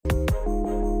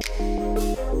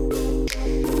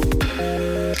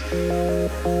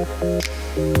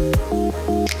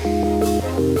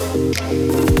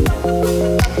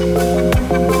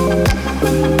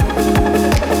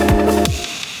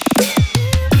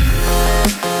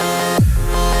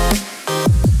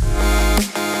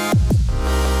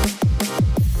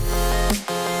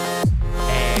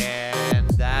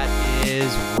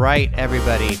right,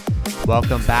 everybody.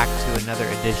 Welcome back to another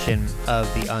edition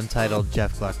of the Untitled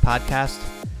Jeff Gluck podcast.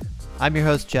 I'm your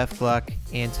host, Jeff Gluck,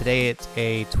 and today it's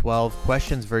a 12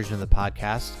 questions version of the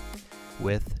podcast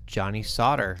with Johnny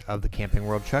Sauter of the Camping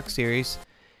World Truck Series.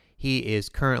 He is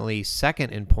currently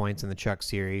second in points in the Truck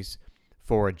Series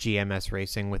for GMS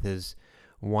Racing with his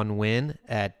one win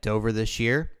at Dover this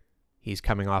year. He's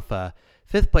coming off a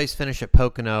fifth place finish at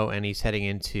Pocono, and he's heading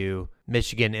into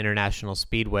Michigan International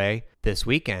Speedway this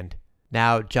weekend.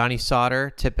 Now, Johnny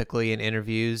Sauter, typically in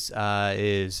interviews,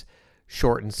 is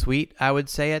short and sweet, I would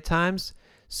say at times.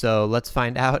 So let's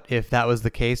find out if that was the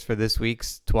case for this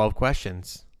week's 12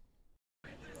 questions.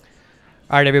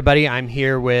 All right, everybody, I'm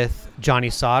here with Johnny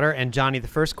Sauter. And Johnny, the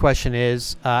first question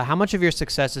is, how much of your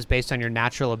success is based on your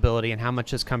natural ability and how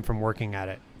much has come from working at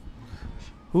it?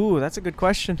 Ooh, that's a good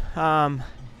question.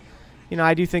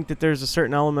 I do think that there's a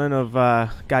certain element of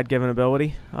God-given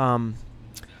ability.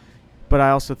 But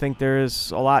I also think there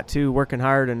is a lot to working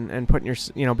hard and putting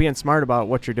being smart about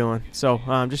what you're doing. So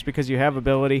just because you have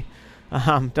ability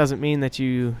doesn't mean that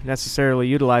you necessarily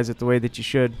utilize it the way that you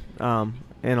should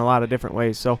in a lot of different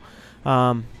ways. So,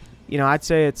 I'd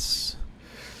say it's,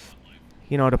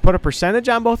 to put a percentage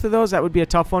on both of those, that would be a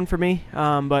tough one for me.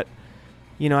 But,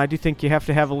 I do think you have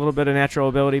to have a little bit of natural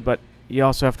ability, but you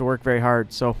also have to work very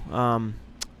hard. So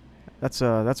that's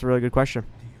a really good question.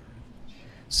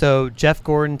 So Jeff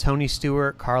Gordon, Tony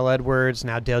Stewart, Carl Edwards,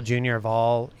 now Dale Jr. have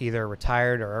all either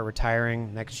retired or are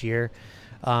retiring next year.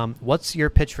 What's your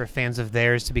pitch for fans of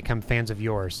theirs to become fans of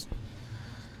yours?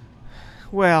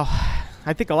 Well,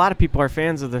 I think a lot of people are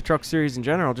fans of the Truck Series in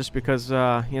general just because,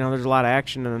 there's a lot of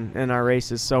action in our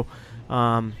races. So,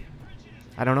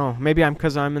 I don't know. Maybe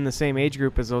because I'm in the same age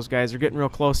group as those guys. They're getting real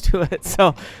close to it.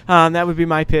 So that would be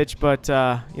my pitch. But,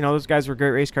 those guys were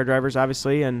great race car drivers,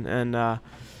 obviously,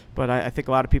 but I think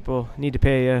a lot of people need to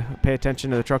pay attention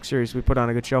to the Truck Series. We put on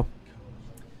a good show.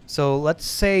 So let's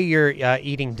say you're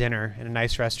eating dinner in a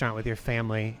nice restaurant with your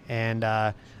family and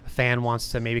a fan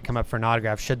wants to maybe come up for an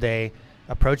autograph. Should they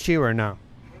approach you or no?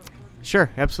 Sure,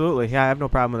 absolutely. Yeah, I have no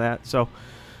problem with that. So,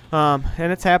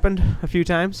 and it's happened a few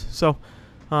times. So,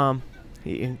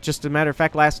 just a matter of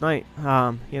fact, last night,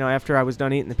 after I was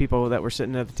done eating, the people that were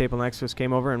sitting at the table next to us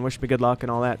came over and wished me good luck and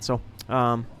all that. So,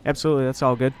 absolutely, that's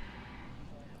all good.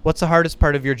 What's the hardest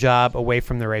part of your job away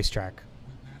from the racetrack?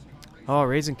 Oh,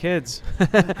 raising kids.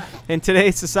 In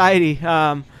today's society,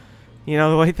 the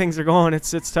way things are going,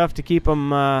 it's tough to keep them,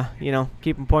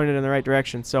 keep them pointed in the right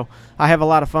direction. So I have a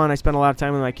lot of fun. I spend a lot of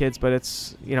time with my kids, but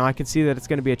it's, I can see that it's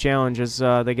going to be a challenge as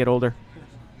they get older.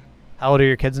 How old are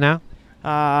your kids now?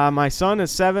 My son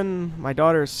is 7. My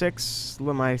daughter is 6.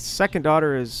 My second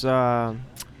daughter is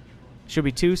she'll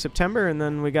be 2 September, and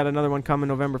then we got another one coming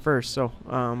November 1st. So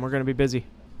we're going to be busy.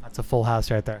 That's a full house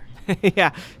right there.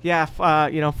 Yeah.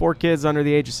 4 kids under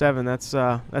the age of 7.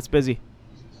 That's busy.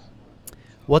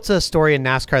 What's a story in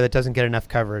NASCAR that doesn't get enough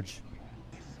coverage?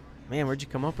 Man, where'd you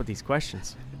come up with these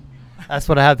questions? That's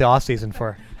what I have the off season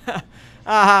for.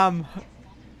 I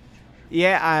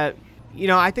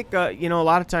think a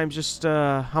lot of times just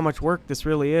how much work this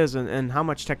really is and how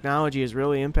much technology has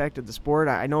really impacted the sport.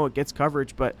 I know it gets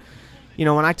coverage, but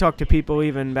when I talk to people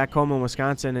even back home in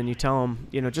Wisconsin and you tell them,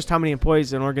 just how many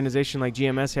employees an organization like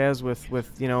GMS has with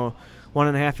 1.5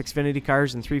 Xfinity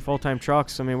cars and 3 full-time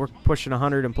trucks. I mean, we're pushing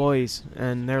 100 employees,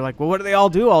 and they're like, well, what do they all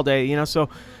do all day? So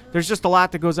there's just a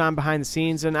lot that goes on behind the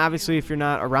scenes, and obviously if you're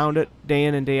not around it day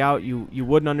in and day out, you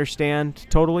wouldn't understand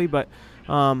totally, but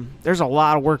there's a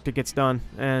lot of work that gets done,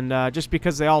 and just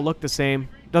because they all look the same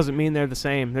doesn't mean they're the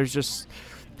same. There's just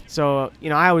so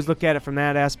I always look at it from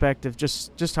that aspect of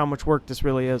just how much work this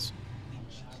really is.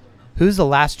 Who's the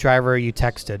last driver you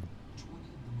texted?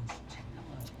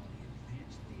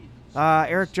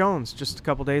 Eric Jones, just a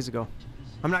couple days ago.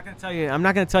 I'm not going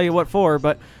to tell you what for,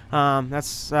 but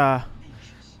that's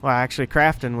actually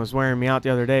Crafton was wearing me out the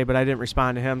other day, but I didn't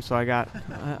respond to him, so I got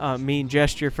a mean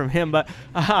gesture from him. But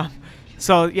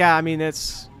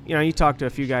it's you talk to a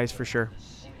few guys for sure.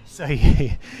 So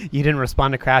you didn't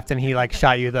respond to Crafton? He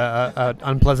shot you the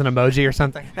unpleasant emoji or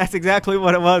something? That's exactly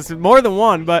what it was. More than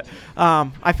one, but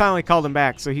I finally called him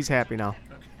back, so he's happy now.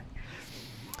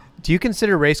 Do you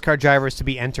consider race car drivers to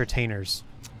be entertainers?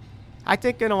 I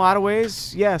think in a lot of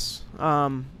ways, yes.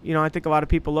 I think a lot of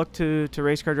people look to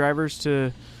race car drivers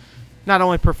to not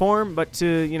only perform, but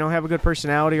to, have a good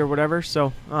personality or whatever.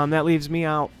 So that leaves me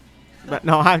out. But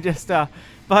no, I'm just,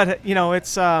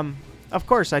 it's, of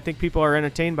course, I think people are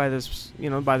entertained by this,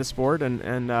 by the sport.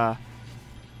 But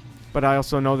I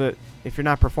also know that if you're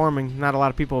not performing, not a lot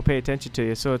of people will pay attention to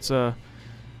you. So it's a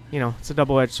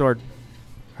double-edged sword.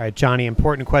 All right, Johnny,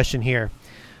 important question here.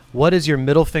 What is your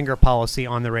middle finger policy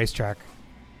on the racetrack?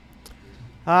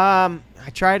 I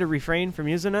try to refrain from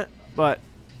using it, but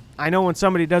I know when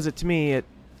somebody does it to me, it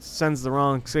sends the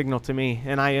wrong signal to me,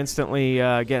 and I instantly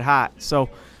get hot. So,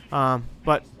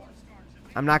 but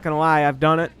I'm not going to lie, I've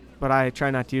done it, but I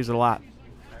try not to use it a lot.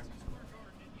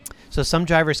 So some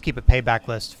drivers keep a payback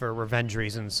list for revenge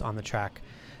reasons on the track.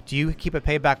 Do you keep a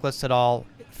payback list at all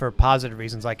for positive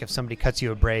reasons, like if somebody cuts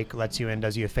you a break, lets you in,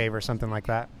 does you a favor, something like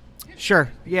that?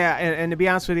 Sure. Yeah, and to be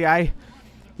honest with you,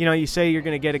 you say you're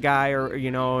going to get a guy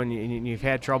and you've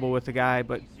had trouble with the guy,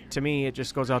 but to me it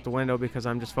just goes out the window because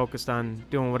I'm just focused on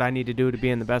doing what I need to do to be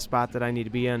in the best spot that I need to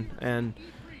be in. And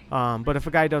but if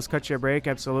a guy does cut you a break,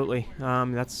 absolutely.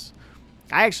 I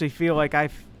actually feel like I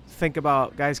think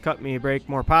about guys cut me a break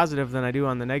more positive than I do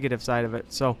on the negative side of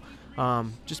it. So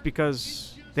just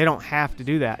because they don't have to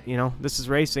do that, this is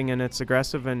racing and it's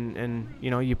aggressive and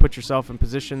you put yourself in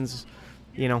positions,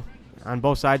 on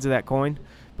both sides of that coin.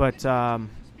 But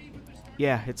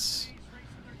yeah,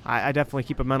 I definitely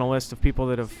keep a mental list of people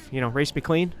that have, raced me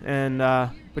clean, and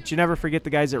but you never forget the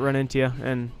guys that run into you,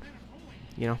 and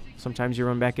sometimes you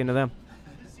run back into them.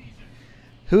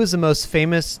 Who is the most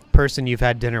famous person you've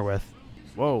had dinner with?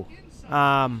 Whoa.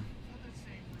 I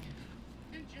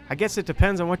guess it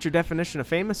depends on what your definition of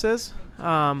famous is.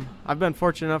 I've been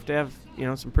fortunate enough to have,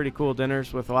 some pretty cool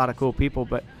dinners with a lot of cool people,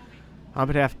 but I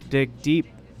would have to dig deep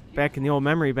back in the old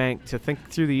memory bank to think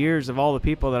through the years of all the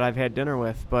people that I've had dinner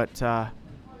with. But I'm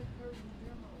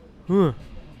going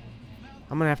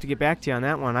to have to get back to you on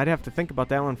that one. I'd have to think about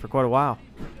that one for quite a while.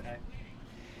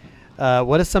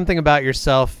 What is something about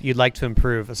yourself you'd like to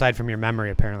improve, aside from your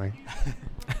memory, apparently?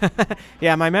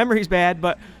 Yeah, my memory's bad,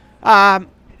 but,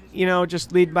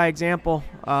 just lead by example.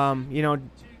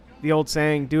 The old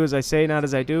saying, do as I say, not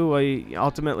as I do. Well,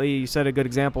 ultimately, you set a good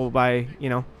example by,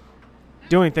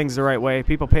 doing things the right way.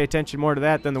 People pay attention more to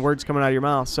that than the words coming out of your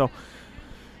mouth. So,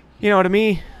 to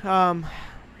me,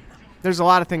 there's a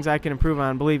lot of things I can improve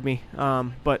on, believe me.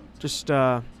 But just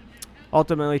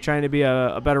ultimately trying to be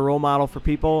a better role model for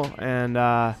people and,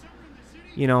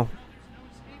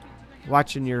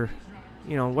 watching your,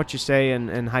 what you say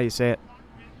and how you say it.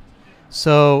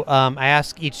 So I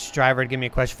ask each driver to give me a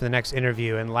question for the next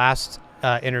interview. And last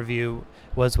interview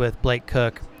was with Blake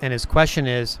Cook. And his question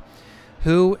is,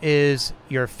 who is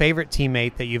your favorite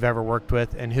teammate that you've ever worked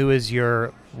with, and who is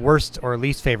your worst or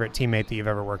least favorite teammate that you've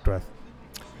ever worked with?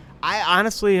 I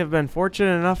honestly have been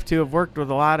fortunate enough to have worked with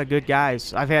a lot of good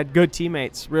guys. I've had good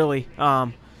teammates, really.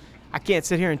 I can't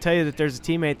sit here and tell you that there's a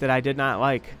teammate that I did not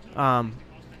like.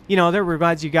 There were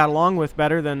guys you got along with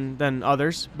better than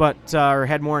others, but or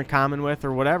had more in common with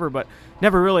or whatever, but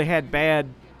never really had bad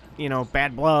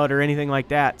blood or anything like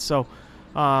that. So,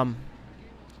 I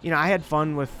had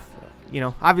fun with,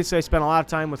 obviously I spent a lot of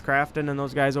time with Crafton and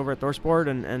those guys over at ThorSport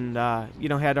and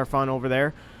had our fun over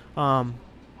there.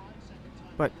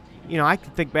 But, I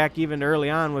could think back even early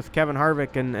on with Kevin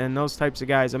Harvick and those types of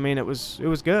guys. I mean, it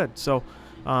was good. So,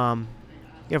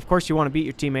 of course you want to beat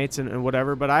your teammates and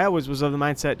whatever, but I always was of the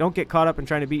mindset, don't get caught up in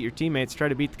trying to beat your teammates, try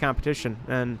to beat the competition.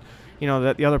 And,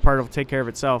 that the other part will take care of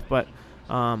itself. But,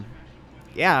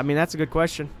 that's a good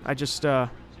question. I just,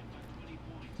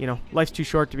 life's too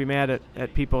short to be mad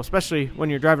at people, especially when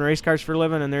you're driving race cars for a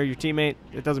living and they're your teammate.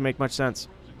 It doesn't make much sense.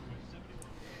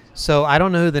 So I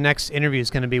don't know who the next interview is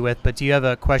going to be with, but do you have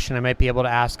a question I might be able to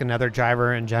ask another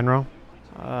driver in general?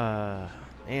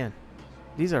 Man,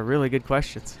 these are really good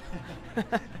questions.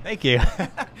 Thank you.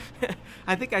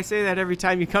 I think I say that every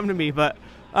time you come to me, but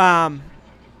I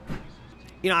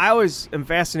always am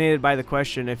fascinated by the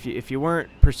question, if you weren't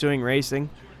pursuing racing,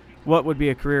 what would be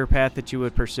a career path that you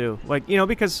would pursue? Like,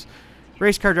 because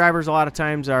race car drivers a lot of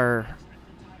times are,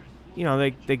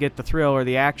 they get the thrill or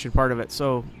the action part of it.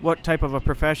 So what type of a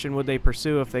profession would they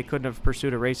pursue if they couldn't have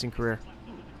pursued a racing career?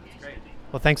 Great.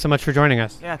 Well, thanks so much for joining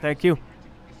us. Yeah, thank you.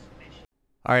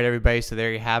 All right, everybody. So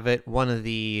there you have it. One of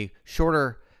the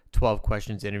shorter 12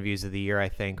 questions interviews of the year, I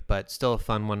think, but still a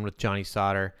fun one with Johnny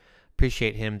Sauter.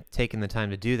 Appreciate him taking the time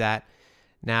to do that.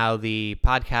 Now, the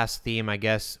podcast theme, I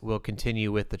guess, will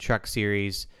continue with the truck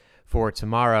series for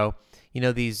tomorrow.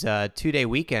 These 2-day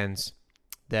weekends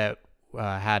that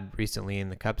had recently in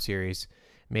the Cup series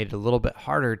made it a little bit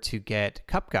harder to get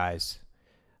Cup guys.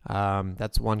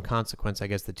 That's one consequence, I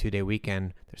guess, the 2-day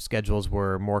weekend. Their schedules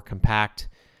were more compact.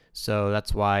 So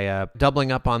that's why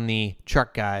doubling up on the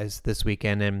truck guys this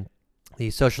weekend. And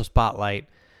the social spotlight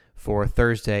for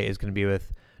Thursday is going to be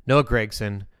with Noah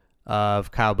Gregson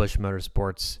of Kyle Busch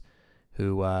Motorsports,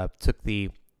 who took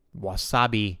the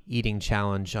wasabi eating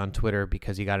challenge on Twitter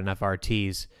because he got enough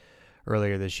RTs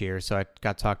earlier this year. So I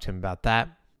got to talk to him about that.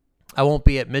 I won't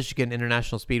be at Michigan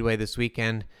International Speedway this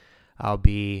weekend. I'll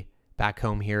be back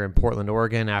home here in Portland,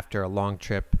 Oregon after a long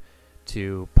trip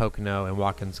to Pocono and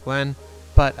Watkins Glen,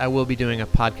 but I will be doing a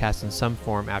podcast in some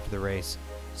form after the race,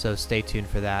 so stay tuned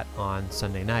for that on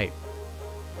Sunday night.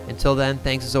 Until then,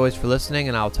 thanks as always for listening,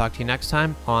 and I'll talk to you next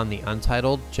time on the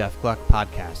Untitled Jeff Gluck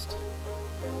Podcast.